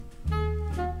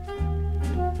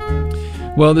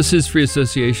Well, this is Free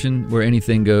Association, where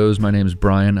anything goes. My name is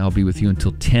Brian. I'll be with you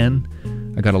until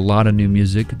 10. I got a lot of new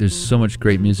music. There's so much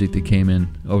great music that came in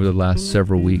over the last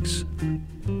several weeks,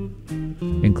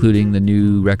 including the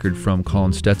new record from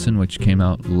Colin Stetson, which came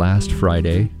out last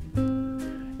Friday,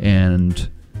 and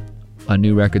a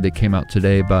new record that came out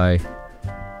today by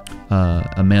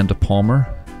Amanda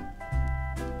Palmer,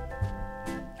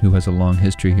 who has a long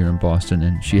history here in Boston,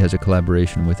 and she has a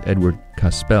collaboration with Edward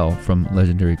Caspel from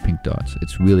legendary Pink Dots.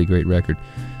 It's a really great record.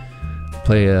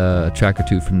 Play a track or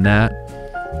two from that.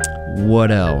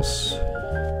 What else?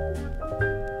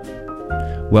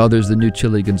 Well, there's the new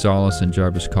Chili Gonzalez and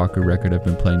Jarvis Cocker record. I've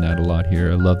been playing that a lot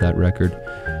here. I love that record.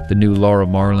 The new Laura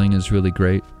Marling is really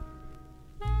great.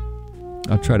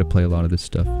 I'll try to play a lot of this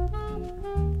stuff.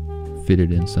 Fit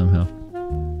it in somehow.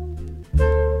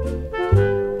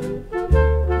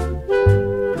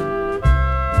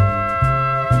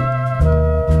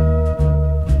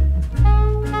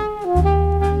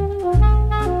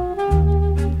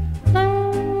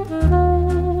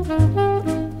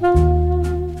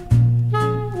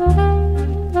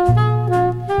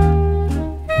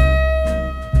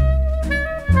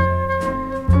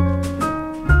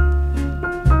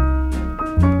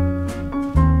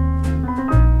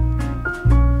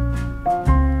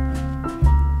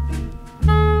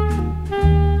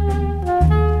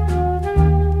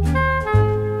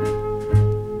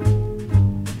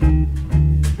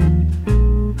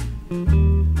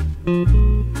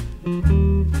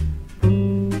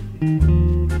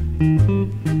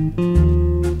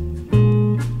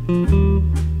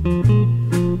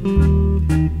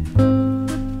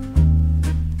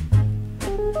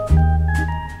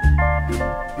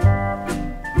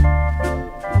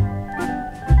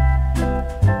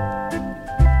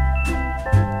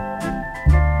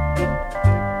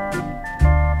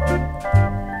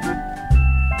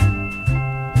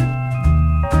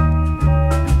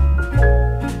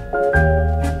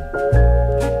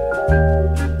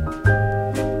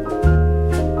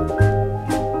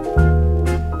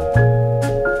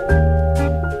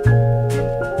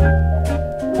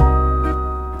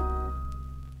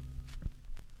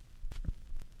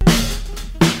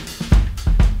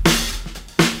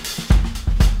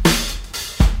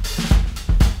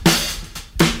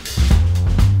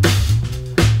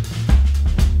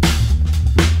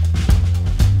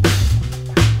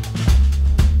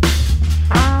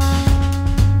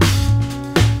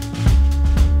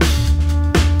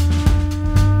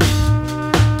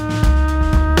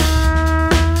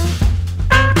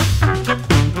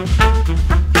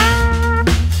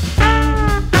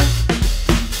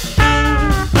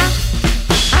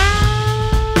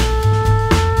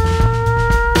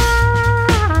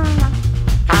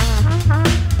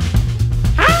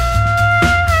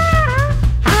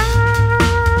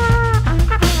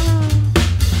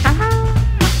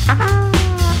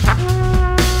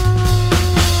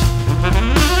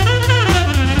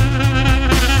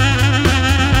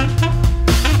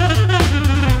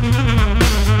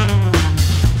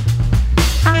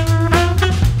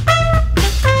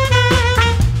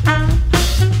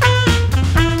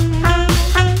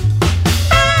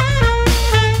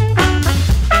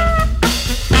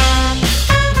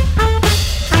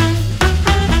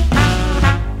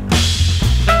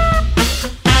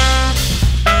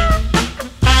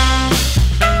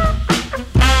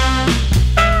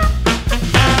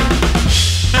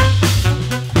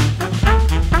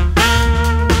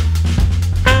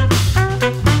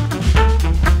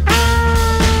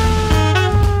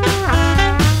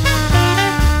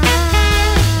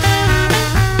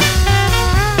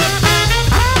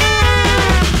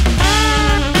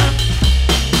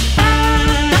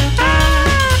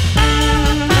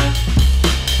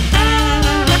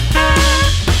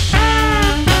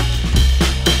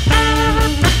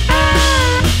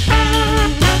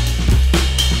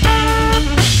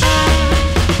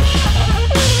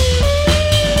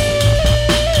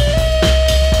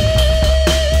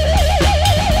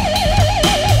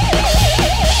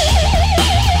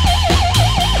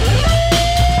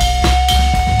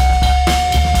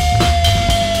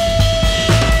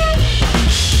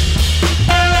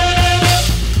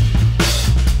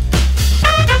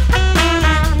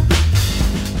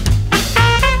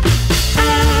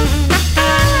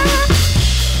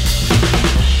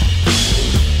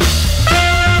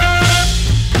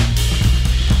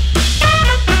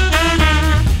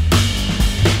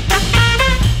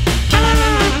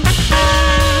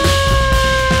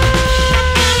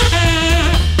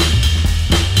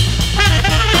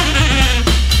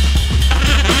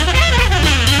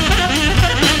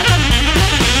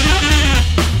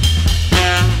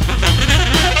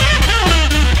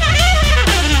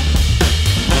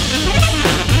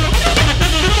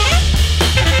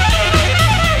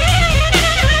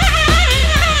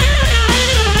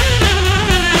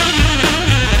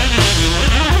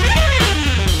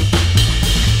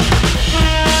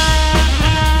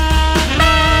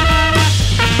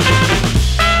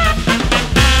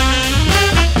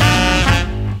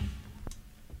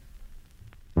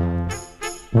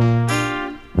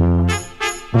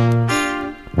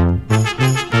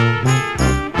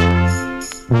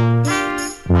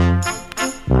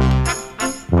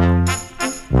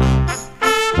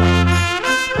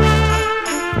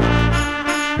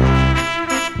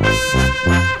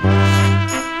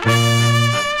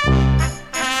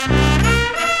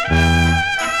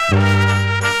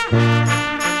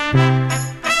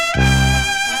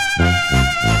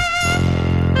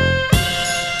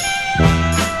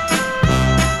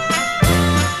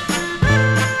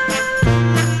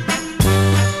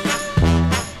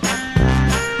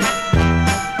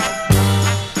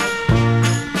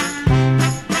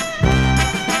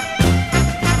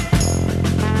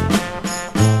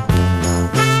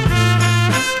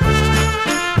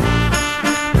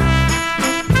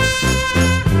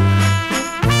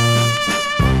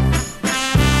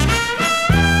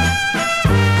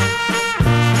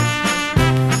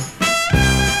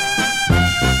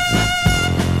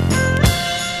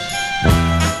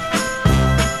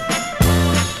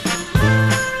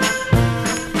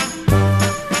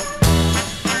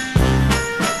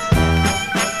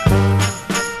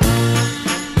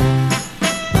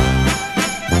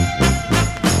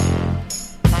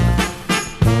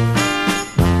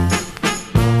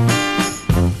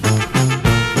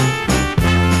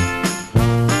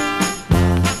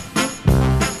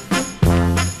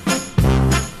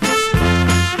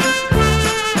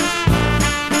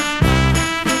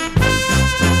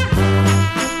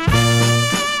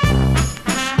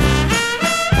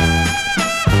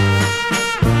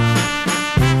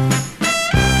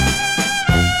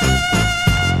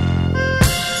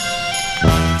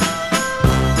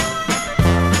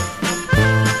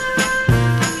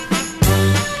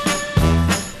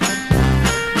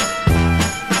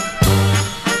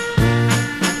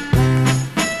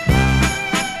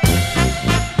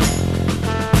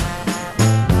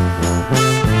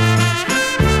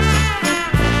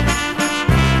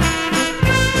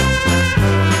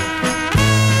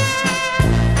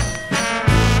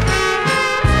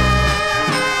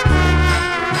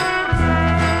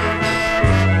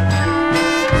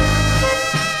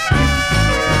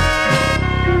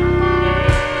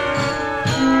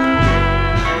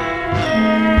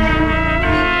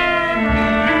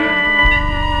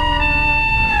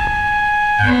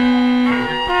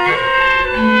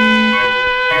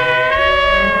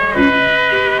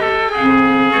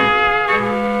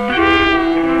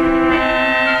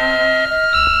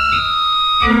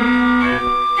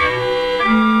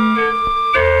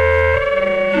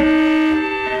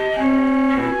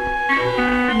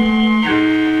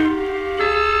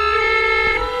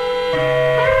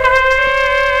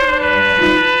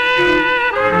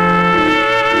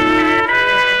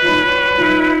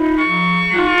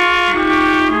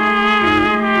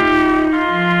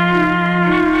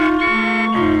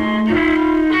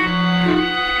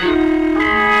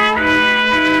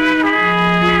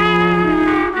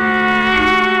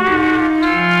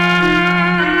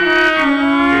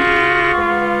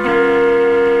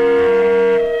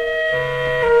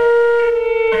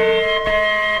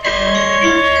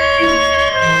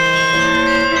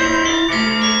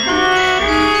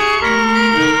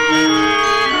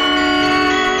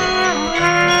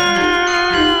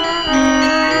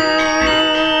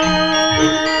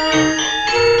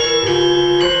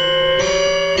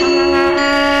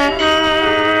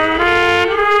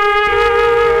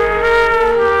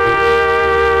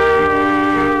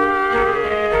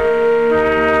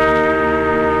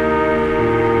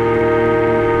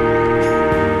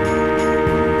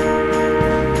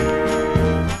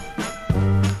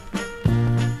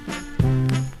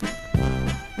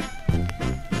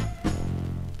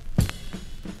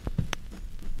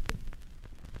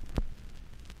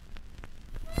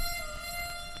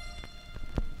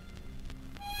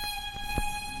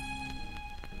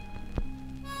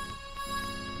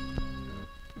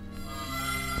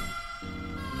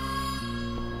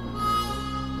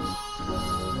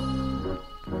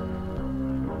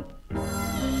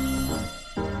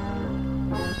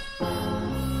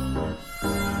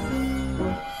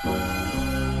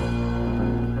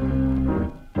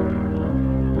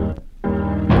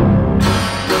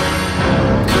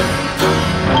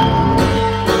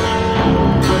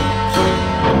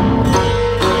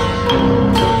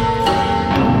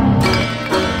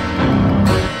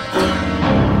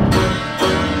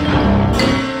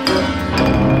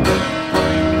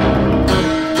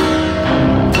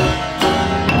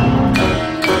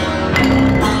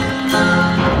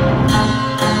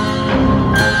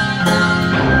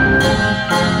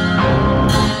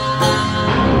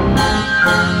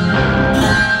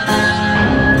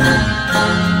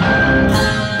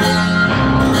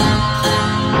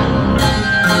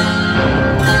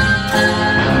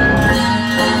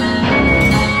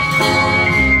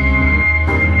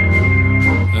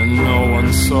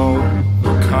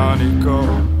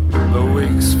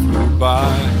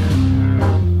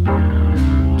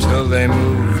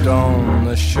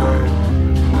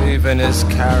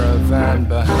 his caravan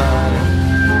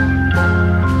behind.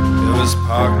 It was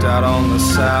parked out on the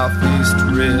southeast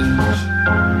ridge,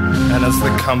 and as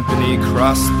the company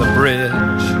crossed the bridge,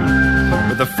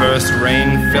 with the first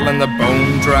rain filling the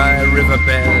bone-dry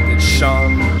riverbed, it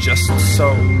shone just so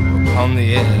upon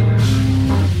the edge.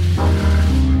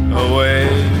 Away,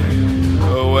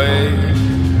 away,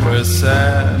 we're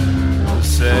sad to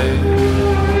say.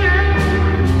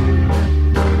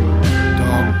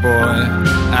 Boy,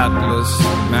 Atlas,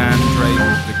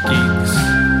 Mandrake, the geeks,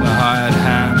 the hired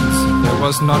hands. There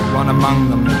was not one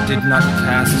among them that did not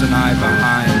cast an eye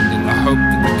behind in the hope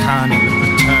that the Carnie would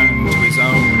return to his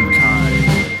own kind.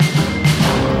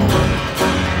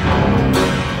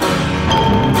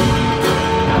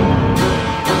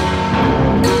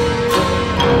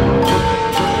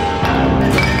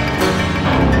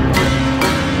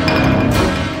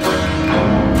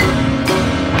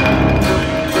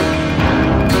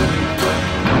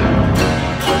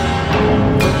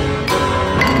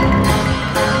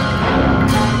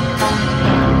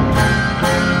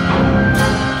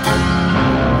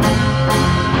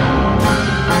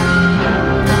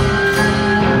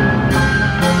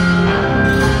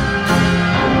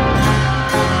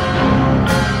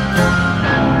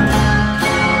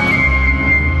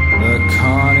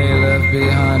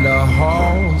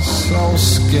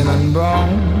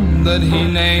 That he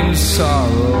named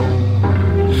sorrow,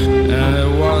 and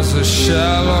it was a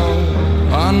shallow,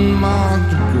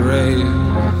 unmarked grave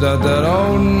that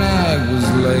old nag was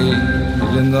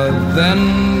laid in the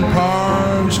then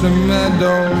parched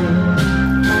meadow.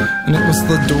 And it was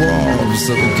the dwarves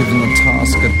that were given the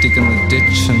task of digging the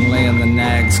ditch and laying the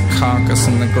nag's carcass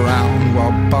in the ground,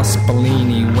 while Bus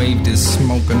Bellini waved his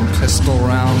smoking pistol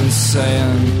round,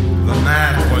 saying, "The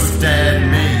man was dead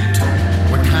meat.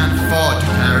 We can't afford to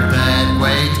carry that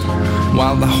weight."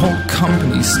 While the whole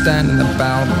company standing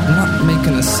about, not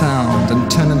making a sound, and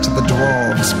turning to the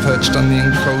dwarves perched on the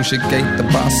enclosure gate, the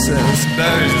boss says,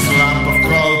 "There's this lump of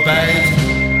crow bait."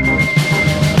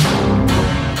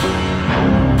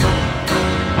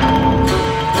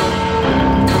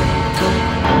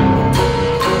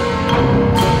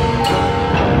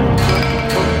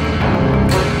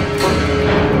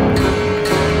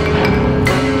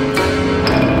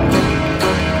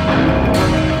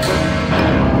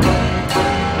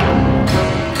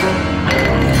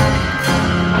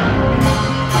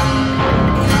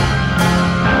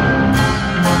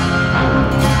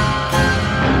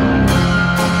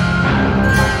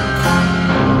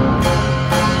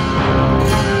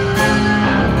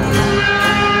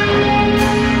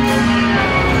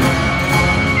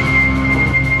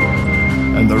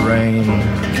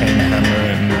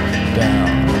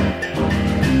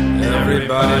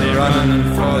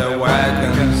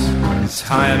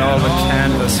 Tying all the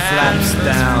canvas flaps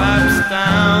down.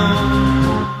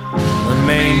 The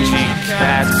mangy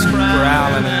cats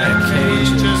growling in their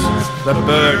cages. The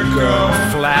bird girl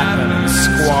flapping and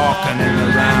squawking in the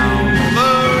round.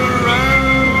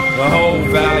 The whole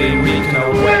valley reeking of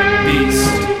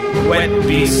wet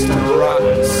beast and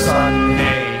rotten sun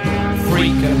hay.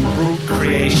 Freak and brute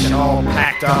creation all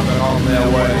packed up and on their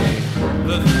way.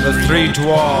 The three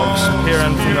dwarves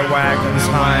peering from the wagon's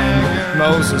hind.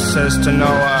 Moses says to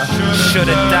Noah, should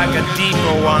have dug a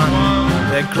deeper one.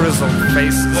 Their grizzled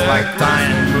faces like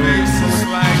dying moons,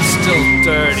 still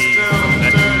dirty from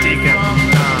the digging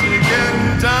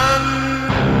done.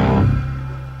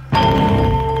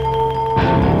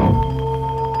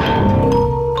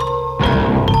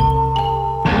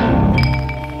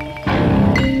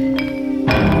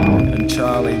 And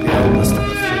Charlie, the eldest of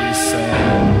the three,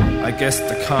 saying, I guess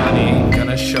the Carnie ain't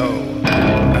gonna show.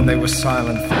 And they were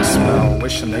silent for a spell,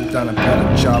 wishing they'd done a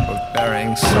better job of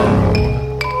burying sorrow.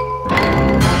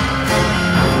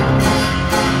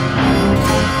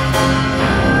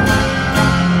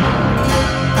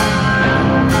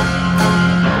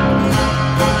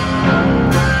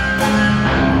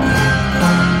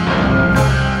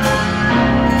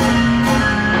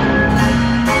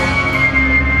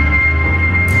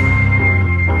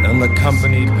 And the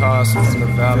company passed from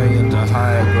the valley into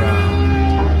higher ground.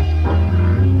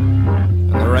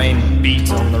 The rain beat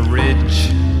on the ridge,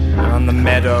 and on the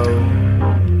meadow,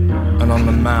 and on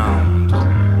the mound,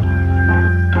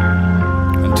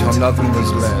 until nothing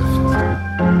was left.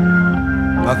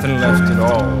 Nothing left at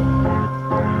all,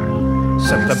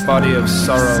 except the body of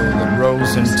sorrow that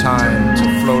rose in time to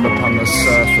float upon the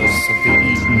surface of the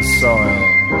eaten soil.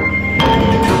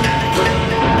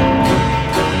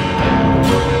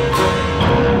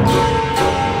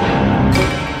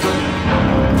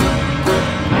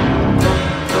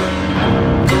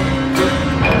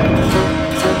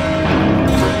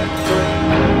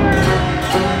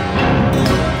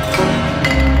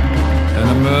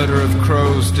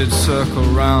 did circle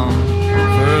round.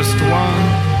 First one,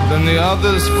 then the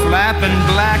others flapping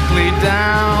blackly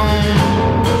down.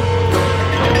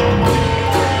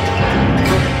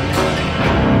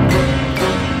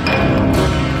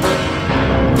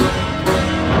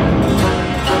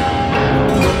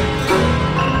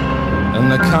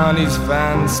 And the Carnies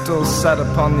van still sat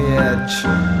upon the edge,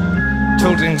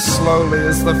 tilting slowly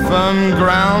as the firm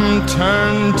ground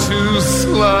turned to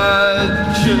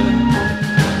sludge.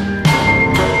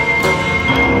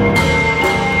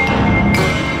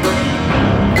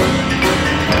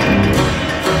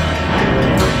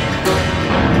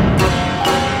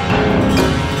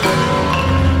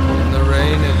 And the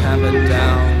rain had hammered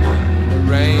down,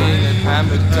 the rain had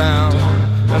hammered down,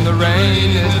 and the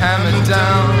rain had hammered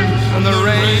down, and the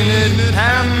rain had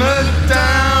hammered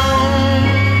down.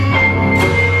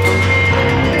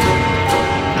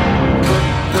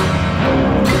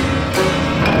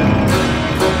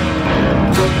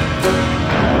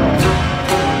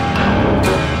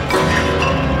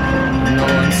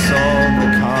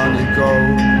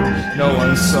 No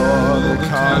one saw the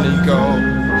Carney go.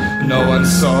 No one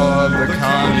saw the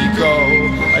Carney go.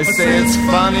 I say it's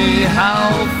funny how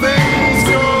things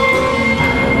go.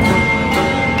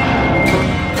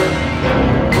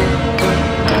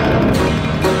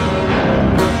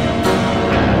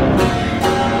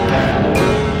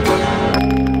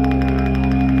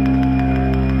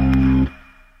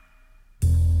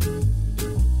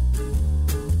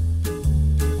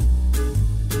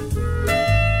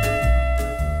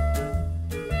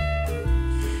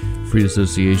 Free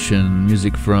Association,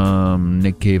 music from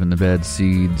Nick Cave and the Bad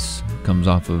Seeds, comes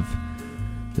off of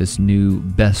this new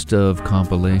Best Of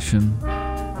compilation.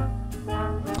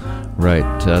 Right,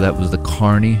 that was the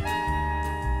Carney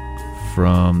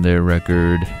from their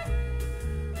record,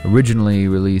 originally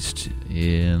released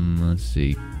in, let's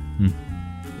see,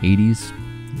 80s,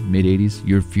 mid-80s,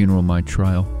 Your Funeral, My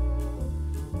Trial.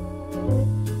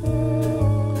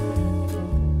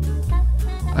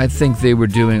 I think they were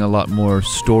doing a lot more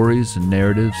stories and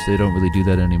narratives. They don't really do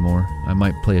that anymore. I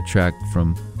might play a track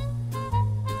from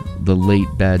the late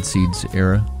Bad Seeds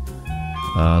era,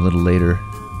 a little later.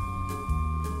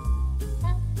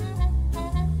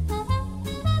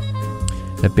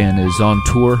 That band is on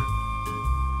tour.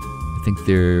 I think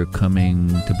they're coming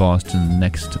to Boston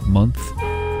next month,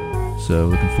 so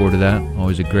looking forward to that.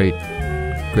 Always a great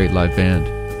live band.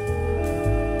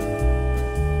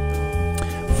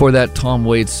 Before that, Tom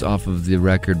Waits off of the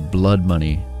record Blood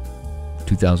Money,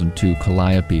 2002,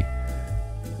 Calliope.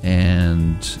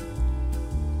 And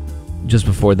just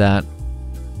before that,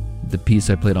 the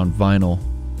piece I played on vinyl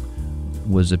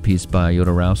was a piece by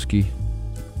Jodorowsky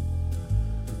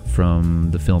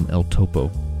from the film El Topo.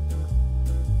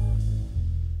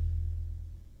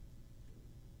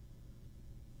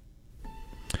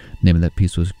 Name of that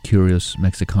piece was Curious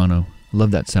Mexicano. I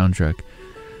love that soundtrack.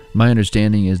 My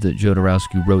understanding is that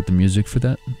Jodorowsky wrote the music for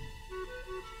that.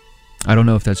 I don't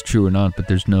know if that's true or not, but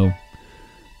there's no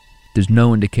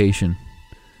indication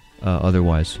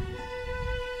otherwise.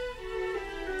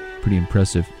 Pretty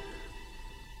impressive.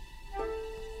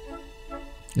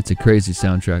 It's a crazy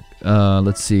soundtrack.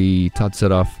 Let's see, Todd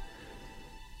set off.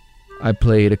 I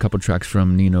played a couple tracks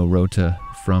from Nino Rota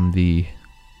from the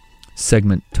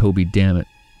segment Toby Dammit.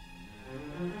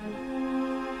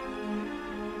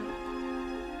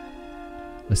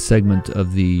 A segment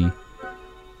of the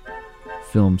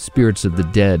film Spirits of the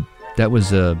Dead. That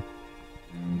was it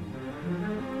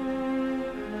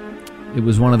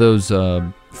was one of those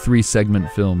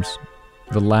 3-segment films.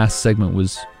 The last segment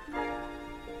was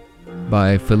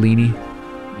by Fellini,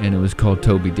 and it was called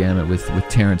Toby Dammit with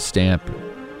Terrence Stamp.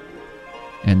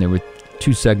 And there were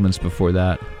 2 segments before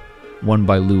that, one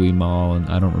by Louis Malle, and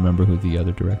I don't remember who the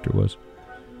other director was.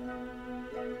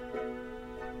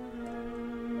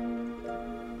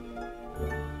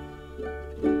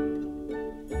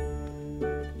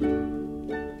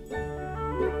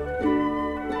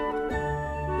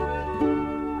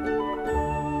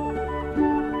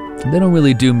 They don't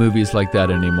really do movies like that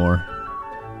anymore.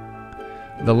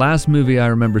 The last movie I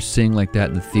remember seeing like that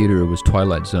in the theater was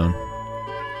Twilight Zone,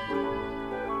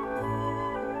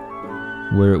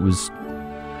 where it was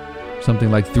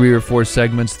something like 3 or 4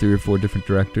 segments, 3 or 4 different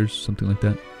directors, something like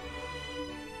that.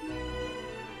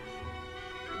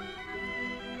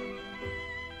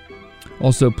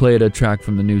 Also played a track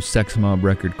from the new Sexmob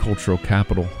record, Cultural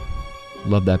Capital.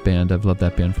 Love that band. I've loved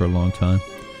that band for a long time.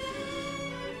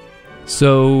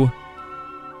 So,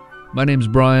 my name's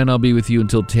Brian. I'll be with you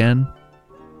until 10.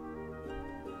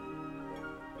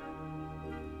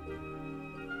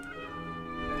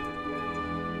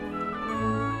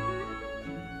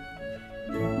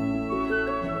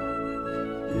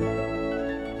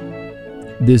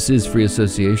 This is Free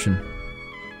Association,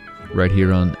 right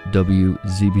here on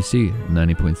WZBC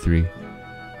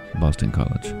 90.3, Boston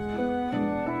College.